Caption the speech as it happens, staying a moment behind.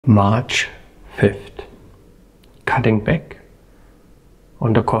March 5th. Cutting back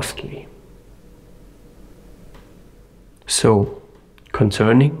on the costly. So,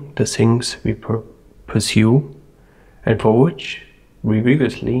 concerning the things we pursue and for which we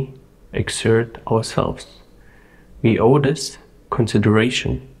vigorously exert ourselves, we owe this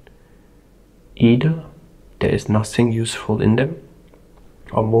consideration. Either there is nothing useful in them,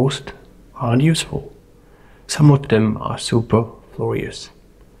 or most aren't useful. Some of them are superfluous,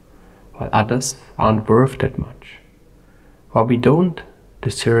 while others aren't worth that much. While we don't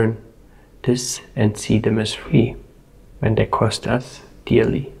discern this and see them as free when they cost us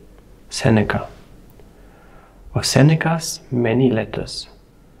dearly. Seneca. Of Seneca's many letters,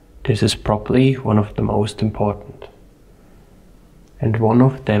 this is probably one of the most important, and one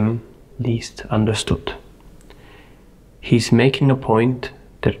of them least understood. He's making a point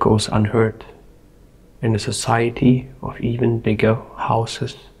that goes unheard in a society of even bigger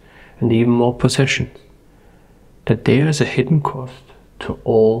houses and even more possessions, that there is a hidden cost to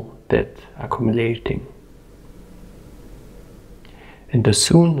all that accumulating. And the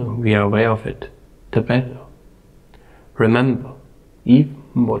sooner we are aware of it, the better. Remember, even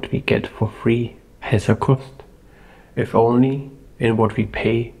what we get for free has a cost, if only in what we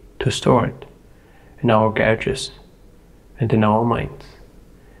pay to store it, in our garages and in our minds.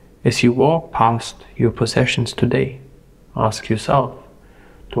 As you walk past your possessions today, ask yourself,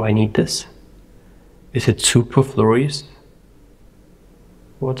 do I need this? Is it superfluous?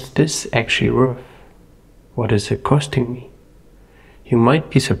 What's this actually worth? What is it costing me? You might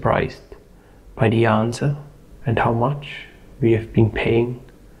be surprised by the answer and how much we have been paying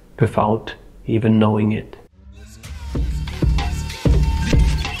without even knowing it.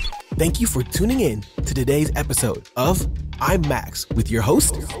 Thank you for tuning in to today's episode of I'm Max with your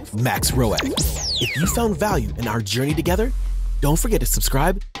host, Max Roag. If you found value in our journey together, don't forget to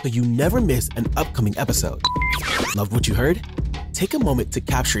subscribe so you never miss an upcoming episode. Loved what you heard? Take a moment to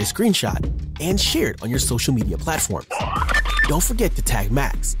capture a screenshot and share it on your social media platforms. Don't forget to tag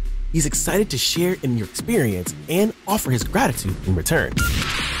Max. He's excited to share in your experience and offer his gratitude in return.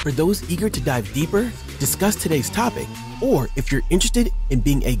 For those eager to dive deeper, discuss today's topic, or if you're interested in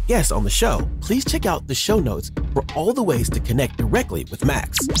being a guest on the show, please check out the show notes for all the ways to connect directly with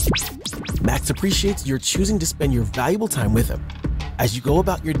Max. Max appreciates your choosing to spend your valuable time with him. As you go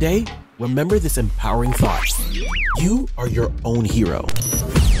about your day, remember this empowering thought. You are your own hero.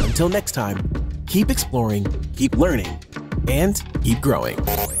 Until next time, keep exploring, keep learning, and keep growing.